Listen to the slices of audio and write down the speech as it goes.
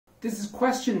This is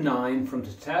question 9 from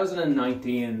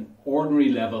 2019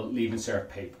 Ordinary Level Leaving Cert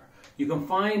paper. You can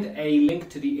find a link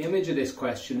to the image of this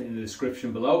question in the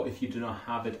description below if you do not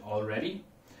have it already.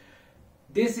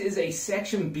 This is a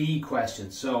section B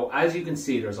question, so as you can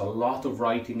see there's a lot of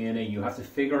writing in it. You have to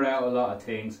figure out a lot of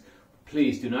things.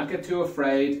 Please do not get too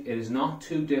afraid. It is not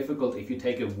too difficult if you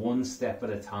take it one step at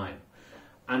a time.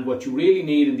 And what you really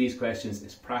need in these questions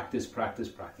is practice, practice,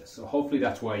 practice. So hopefully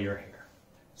that's why you're here.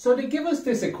 So they give us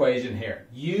this equation here,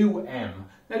 UM.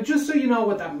 Now just so you know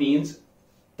what that means,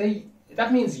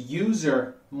 that means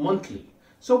user monthly.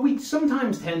 So we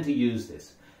sometimes tend to use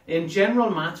this. In general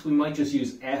maths we might just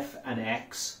use F and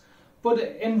X, but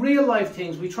in real life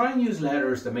things we try and use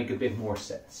letters that make a bit more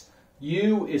sense.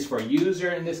 U is for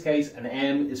user in this case and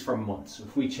M is for months.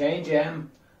 If we change M,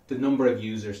 the number of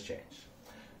users change.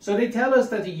 So they tell us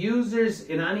that the users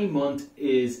in any month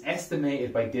is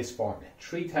estimated by this formula,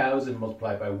 3000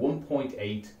 multiplied by 1.8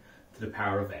 to the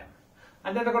power of m.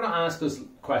 And then they're going to ask us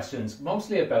questions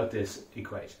mostly about this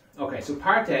equation. Okay, so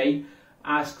part A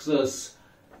asks us,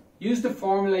 use the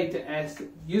formula to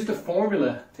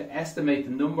estimate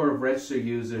the number of registered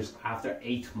users after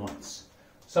 8 months.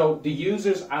 So the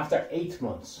users after 8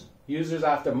 months, users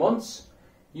after months,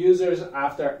 users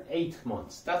after 8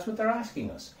 months. That's what they're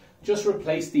asking us. Just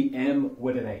replace the m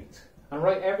with an 8 and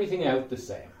write everything out the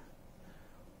same.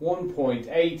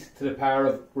 1.8 to the power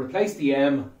of, replace the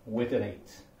m with an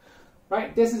 8.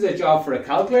 Right, this is a job for a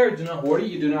calculator. Do not worry,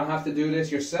 you do not have to do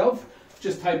this yourself.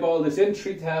 Just type all this in,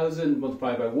 3000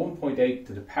 multiplied by 1.8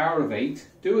 to the power of 8.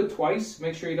 Do it twice,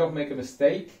 make sure you don't make a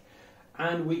mistake.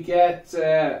 And we get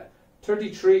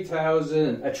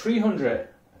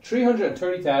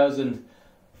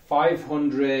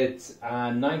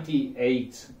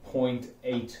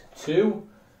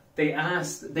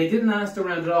They didn't ask to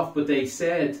round it off, but they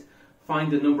said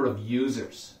find the number of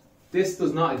users. This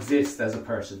does not exist as a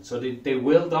person, so they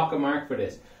will dock a mark for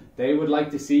this. They would like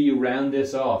to see you round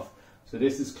this off. So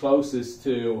this is closest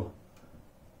to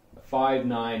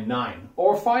 599.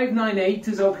 Or 598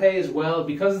 is okay as well,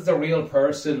 because it's a real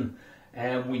person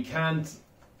and we can't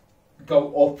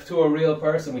go up to a real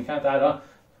person, we can't add on.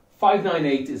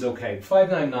 598 is okay.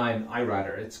 599 I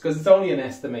rather. It's because it's only an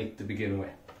estimate to begin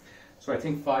with. So I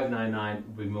think 599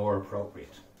 would be more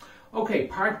appropriate. Okay,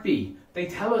 part B. They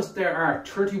tell us there are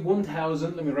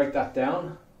 31,000, let me write that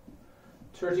down.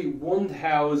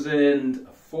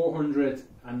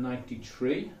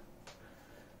 31,493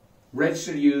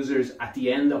 registered users at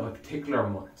the end of a particular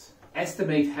month.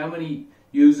 Estimate how many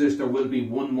users there will be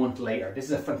 1 month later. This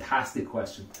is a fantastic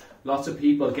question. Lots of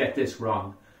people get this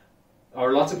wrong.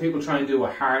 Or lots of people try and do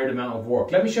a hard amount of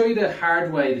work. Let me show you the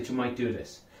hard way that you might do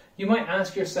this. You might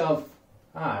ask yourself,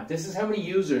 this is how many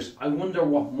users, I wonder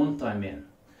what month I'm in.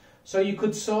 So you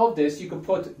could solve this, you could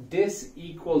put this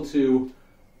equal to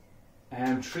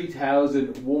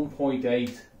 3000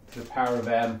 1.8 to the power of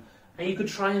m, and you could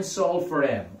try and solve for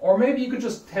m. Or maybe you could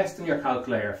just test in your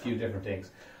calculator a few different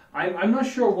things. I'm not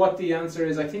sure what the answer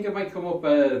is. I think it might come up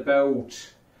at about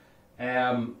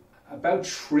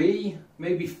 3,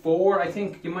 maybe 4. I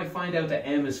think you might find out that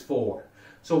m is 4.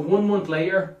 So 1 month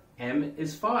later, m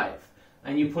is 5.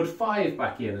 And you put 5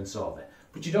 back in and solve it.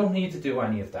 But you don't need to do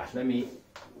any of that. Let me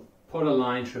put a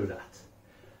line through that.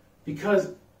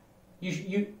 Because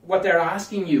what they're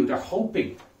asking you, they're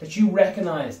hoping that you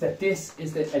recognize that this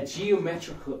is a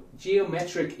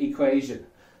geometric equation.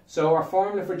 So our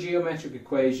formula for geometric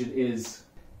equation is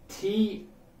Tn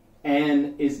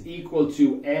is equal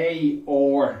to a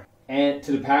or n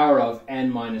to the power of n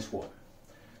minus 1.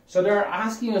 So they're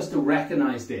asking us to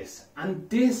recognize this. And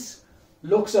this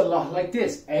looks a lot like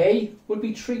this. A would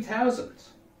be 3000.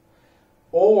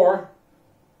 Or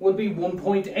would be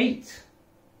 1.8.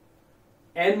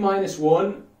 N minus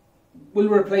 1 will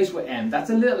replace with m. That's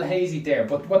a little hazy there.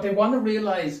 But what they want to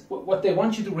realize, what they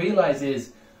want you to realize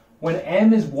is when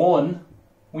m is 1,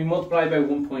 we multiply by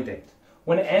 1.8.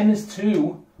 When m is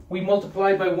 2, we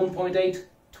multiply by 1.8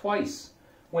 twice.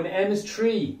 When m is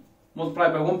 3, multiply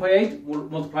by 1.8,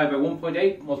 multiply by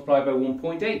 1.8, multiply by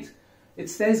 1.8. It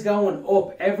stays going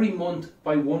up every month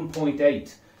by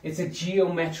 1.8. It's a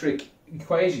geometric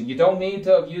equation. You don't need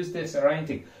to have used this or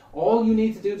anything. All you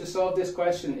need to do to solve this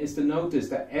question is to notice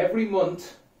that every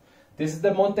month, this is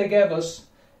the month they gave us,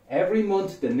 every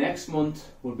month the next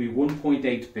month will be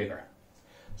 1.8 bigger.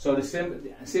 So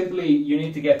simply you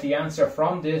need to get the answer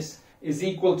from this is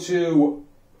equal to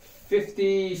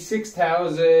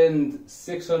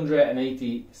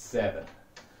 56,687.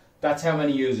 That's how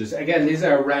many users. Again, these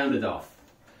are rounded off.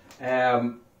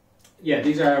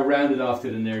 These are rounded off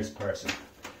to the nearest person.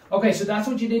 Okay, so that's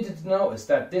what you needed to notice,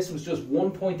 that this was just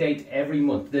 1.8 every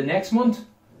month. The next month,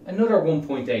 Another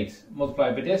 1.8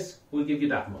 multiplied by this will give you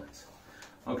that much.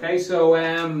 Okay, so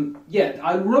yeah,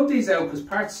 I'll rub these out because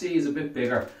part C is a bit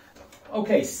bigger.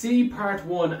 Okay, C part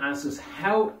 1 asks us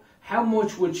how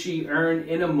much would she earn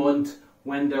in a month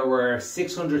when there were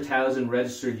 600,000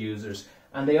 registered users,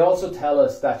 and they also tell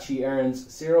us that she earns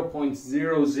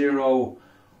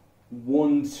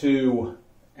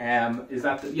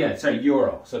 0.0012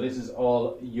 euro. So this is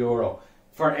all euro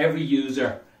for every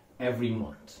user every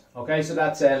month. Okay, so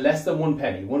that's less than 1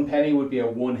 penny. 1 penny would be a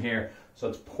 1 here, so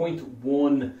it's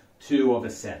 0.12 of a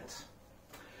cent.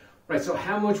 Right, so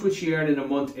how much would she earn in a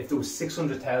month if there was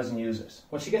 600,000 users?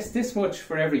 Well, she gets this much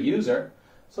for every user,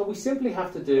 so we simply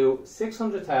have to do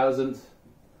 600,000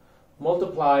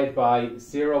 multiplied by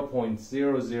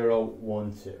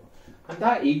 0.0012. And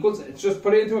that equals, just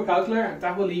put it into a calculator,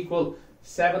 that will equal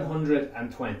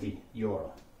 720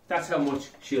 euro. That's how much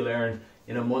she'll earn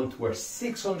in a month where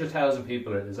 600,000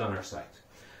 people is on her site.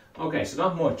 Okay, so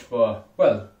not much, but,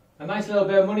 well, a nice little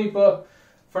bit of money, but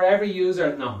for every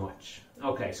user, not much.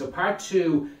 Okay, so part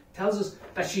 2 tells us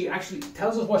that she actually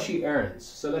tells us what she earns.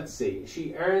 So let's see,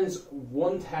 she earns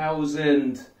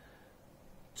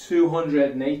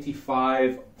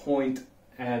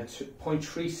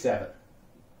 1,285.37.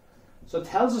 So it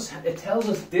tells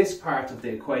us this part of the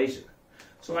equation.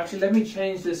 So actually, let me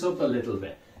change this up a little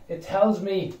bit. It tells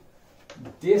me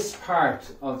this part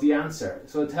of the answer.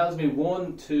 So it tells me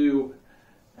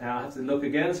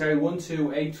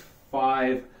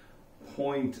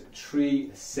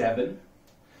 1285.37.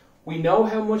 We know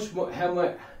how much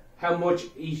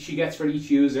she gets for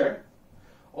each user.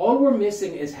 All we're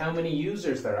missing is how many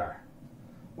users there are.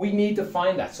 We need to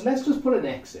find that. So let's just put an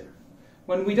X in.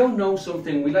 When we don't know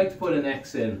something, we like to put an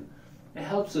X in. It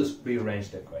helps us rearrange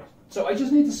the equation. So I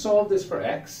just need to solve this for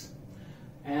X.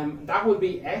 That would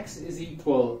be X is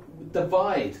equal,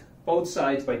 divide both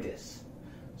sides by this.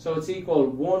 So it's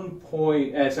equal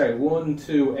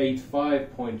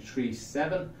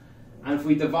 1285.37. And if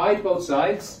we divide both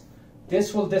sides,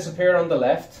 this will disappear on the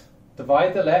left.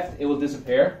 Divide the left, it will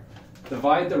disappear.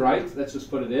 Divide the right, let's just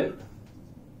put it in.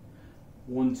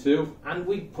 1, 2, and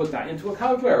we put that into a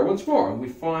calculator once more, and we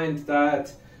find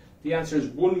that the answer is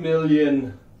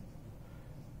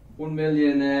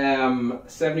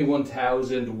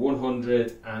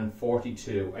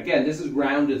 1,071,142. Again, this is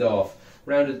rounded up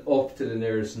to the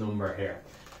nearest number here.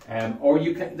 Or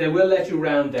they will let you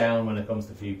round down when it comes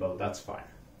to people. That's fine.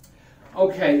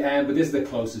 Okay, but this is the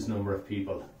closest number of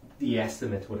people the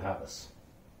estimate would have us.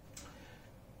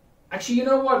 Actually, you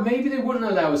know what? Maybe they wouldn't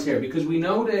allow us here because we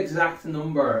know the exact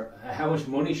number, how much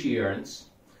money she earns.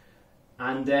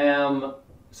 And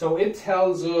so it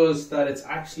tells us that it's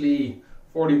actually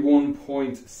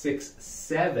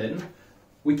 41.67.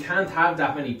 We can't have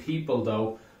that many people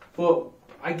though. But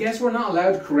I guess we're not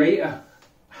allowed to create a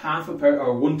half a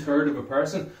or 1/3 of a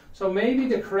person. So maybe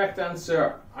the correct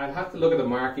answer, I'll have to look at the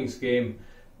marking scheme,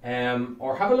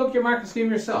 or have a look at your marking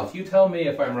scheme yourself. You tell me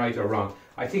if I'm right or wrong.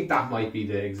 I think that might be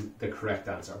the correct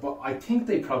answer, but I think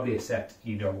they probably accept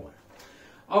either one.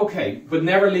 Okay, but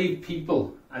never leave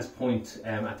people as point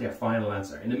at their final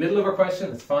answer. In the middle of a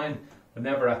question, it's fine, but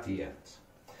never at the end.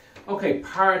 Okay,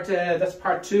 that's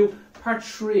part 2. Part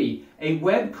 3, a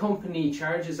web company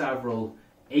charges Avril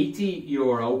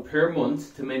 €80 per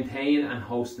month to maintain and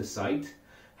host the site.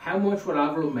 How much would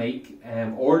Avril make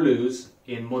or lose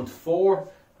in month 4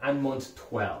 and month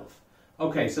 12?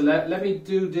 Okay, so let me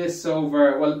do this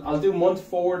over, well, I'll do month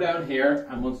 4 down here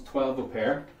and month 12 up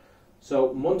here.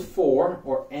 So month 4,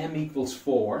 or M equals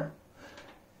 4,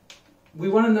 we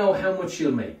want to know how much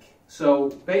she'll make. So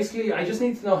basically, I just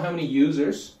need to know how many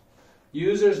users.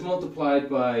 Users multiplied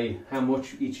by how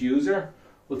much each user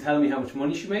will tell me how much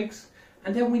money she makes.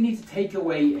 And then we need to take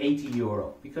away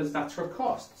 €80 because that's her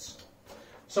costs.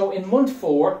 So in month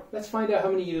 4, let's find out how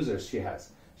many users she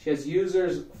has. She has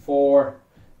users 4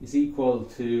 is equal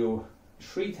to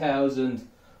 3,000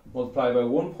 multiplied by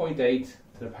 1.8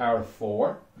 to the power of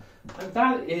 4. And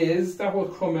that will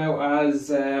come out as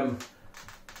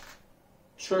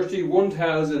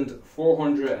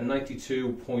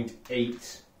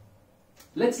 31,492.8.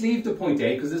 Let's leave the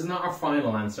 0.8 because this is not our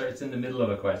final answer. It's in the middle of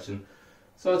a question.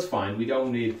 So it's fine. We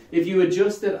don't need... If you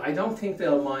adjust it, I don't think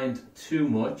they'll mind too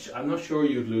much. I'm not sure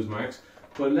you'd lose marks,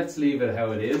 but let's leave it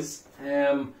how it is.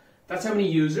 That's how many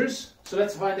users. So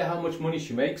let's find out how much money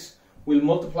she makes. We'll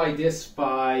multiply this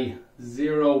by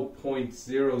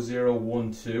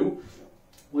 0.0012.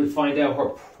 We'll find out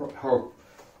her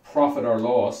profit or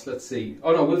loss. Let's see.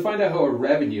 Oh no, we'll find out her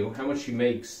revenue, how much she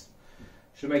makes.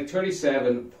 She'll make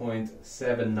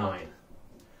 37.79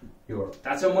 euro.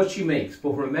 That's how much she makes.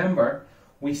 But remember,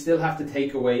 we still have to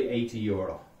take away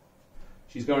 €80.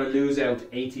 she's going to lose out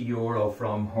 80 euro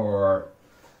from her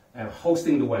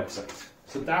hosting the website.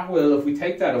 So that will, if we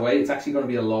take that away, it's actually going to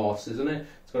be a loss, isn't it?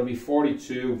 It's going to be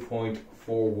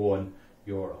 42.41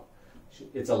 euro.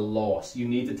 It's a loss. You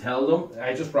need to tell them.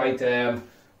 I just write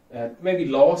maybe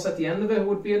loss at the end of it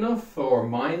would be enough, or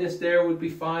minus there would be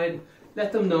fine.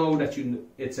 Let them know that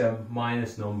it's a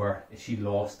minus number. She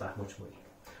lost that much money.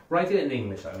 Write it in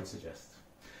English, I would suggest.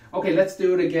 Okay, let's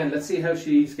do it again. Let's see how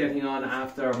she's getting on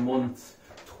after month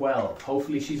 12.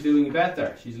 Hopefully she's doing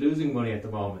better. She's losing money at the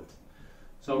moment.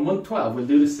 So month 12, we'll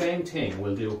do the same thing.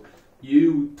 We'll do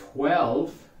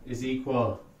U12 is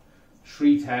equal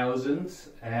 3,000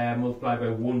 multiplied by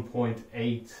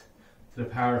 1.8 to the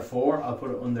power of 4. I'll put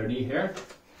it underneath here.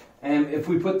 If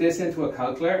we put this into a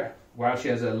calculator, wow, she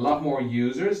has a lot more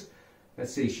users.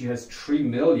 Let's see, she has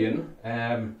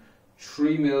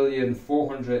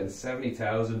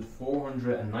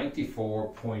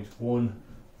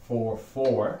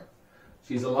 3,470,494.144.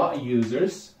 She's a lot of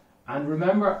users. And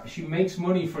remember, she makes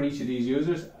money for each of these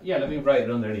users. Yeah, let me write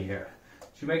it underneath here.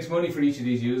 She makes money for each of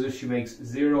these users. She makes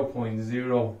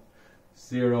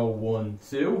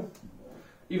 0.0012.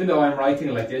 Even though I'm writing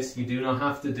it like this, you do not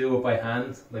have to do it by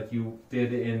hand like you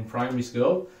did in primary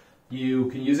school. You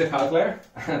can use a calculator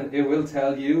and it will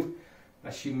tell you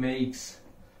that she makes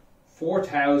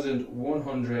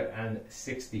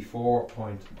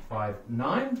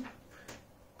 4,164.59.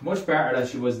 Much better than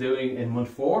she was doing in month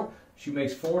 4. She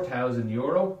makes 4,000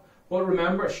 euro. But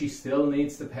remember, she still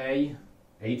needs to pay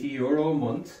 80 euro a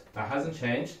month. That hasn't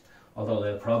changed. Although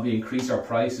they'll probably increase our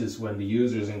prices when the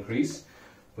users increase.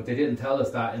 But they didn't tell us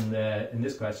that in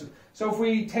this question. So if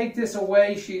we take this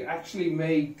away, she actually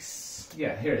makes,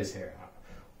 yeah, here it is here.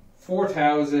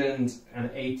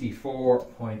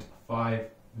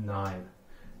 4,084.59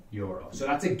 euro. So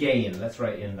that's a gain. Let's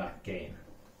write in that gain.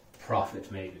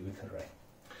 Profit, maybe we could write.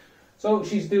 So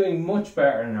she's doing much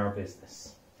better in our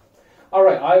business. All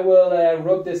right, I will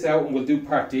rub this out and we'll do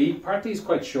part D. Part D is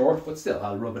quite short, but still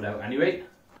I'll rub it out anyway.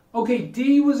 Okay,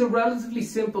 D was a relatively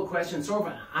simple question, sort of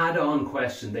an add-on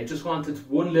question. They just wanted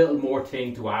one little more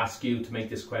thing to ask you to make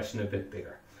this question a bit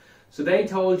bigger. So they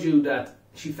told you that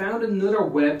she found another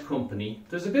web company.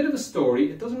 There's a bit of a story.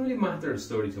 It doesn't really matter the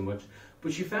story too much,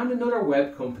 but she found another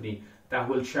web company that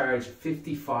will charge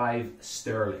 55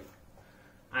 sterling.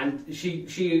 And she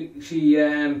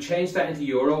changed that into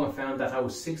euro and found that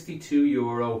was 62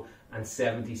 euro and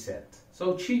 70 cents.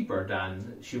 So cheaper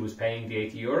than she was paying the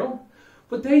 80 euro.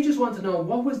 But they just want to know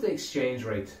what was the exchange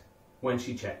rate when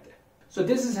she checked it. So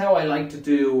this is how I like to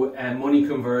do money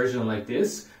conversion like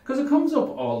this, because it comes up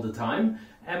all the time.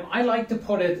 I like to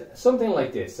put it something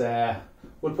like this.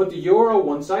 We'll put the euro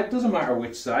one side, doesn't matter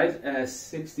which side,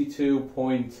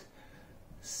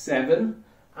 62.7.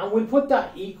 And we'll put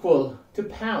that equal to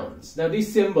pounds. Now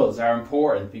these symbols are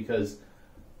important because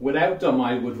without them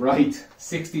I would write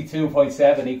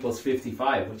 62.7 equals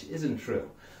 55, which isn't true.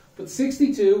 But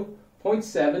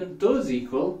 62.7 does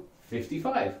equal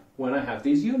 55 when I have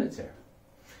these units here.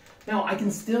 Now I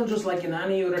can still, just like in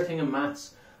any other thing in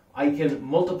maths, I can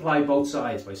multiply both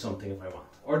sides by something if I want,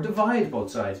 or divide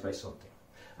both sides by something.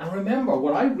 And remember,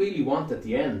 what I really want at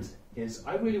the end is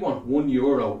I really want 1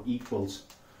 euro equals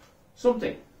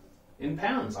something in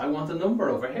pounds. I want a number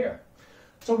over here.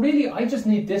 So really I just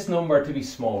need this number to be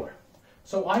smaller.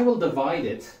 So I will divide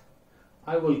it.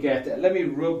 I will get, let me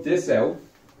rub this out.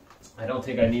 I don't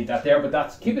think I need that there, but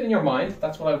that's, keep it in your mind.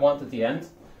 That's what I want at the end.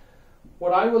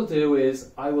 What I will do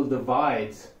is I will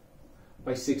divide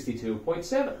by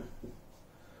 62.7.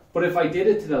 But if I did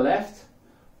it to the left,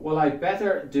 well, I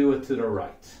better do it to the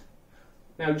right.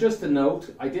 Now just a note,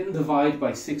 I didn't divide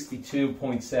by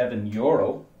 62.7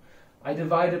 euro. I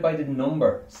divided by the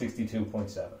number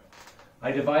 62.7.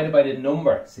 I divided by the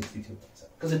number 62.7.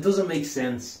 Because it doesn't make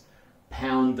sense,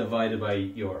 pound divided by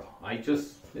euro. it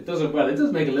does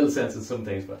make a little sense in some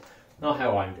things, but not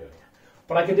how I'm doing it.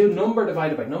 But I can do number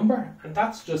divided by number, and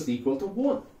that's just equal to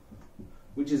 1.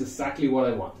 Which is exactly what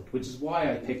I wanted, which is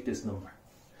why I picked this number.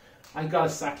 I got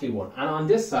exactly 1. And on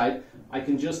this side, I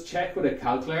can just check with a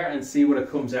calculator and see what it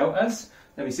comes out as.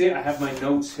 Let me see, I have my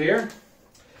notes here.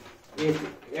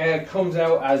 It comes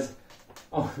out as,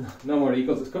 oh, no more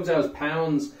equals, it comes out as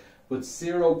pounds with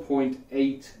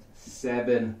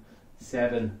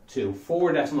 0.8772,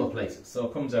 4 decimal places. So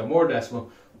it comes out more decimal,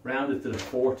 rounded to the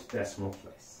 4th decimal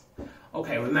place.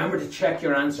 Okay, remember to check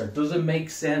your answer. Does it make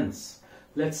sense?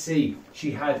 Let's see,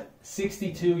 she had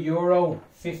 62 euro,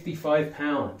 55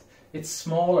 pound. It's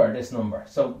smaller, this number.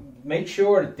 So make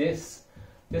sure that this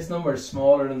number is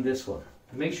smaller than this one.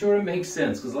 Make sure it makes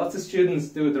sense, because lots of students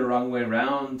do it the wrong way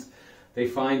around. They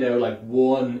find out like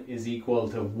 1 is equal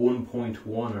to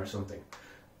 1.1 or something.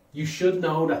 you should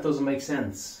know that doesn't make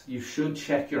sense. You should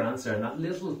check your answer, and that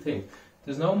little thing.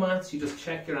 There's no maths, you just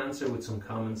check your answer with some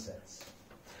common sense.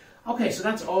 Okay, so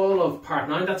that's all of part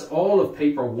 9. That's all of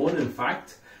paper 1, in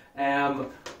fact.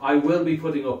 I will be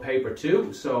putting up paper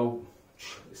 2, so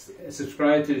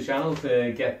subscribe to the channel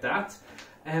to get that.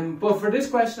 But for this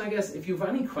question, I guess, if you have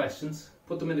any questions,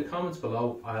 put them in the comments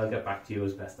below. I'll get back to you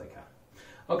as best I can.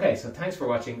 Okay, so thanks for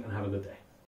watching and have a good day.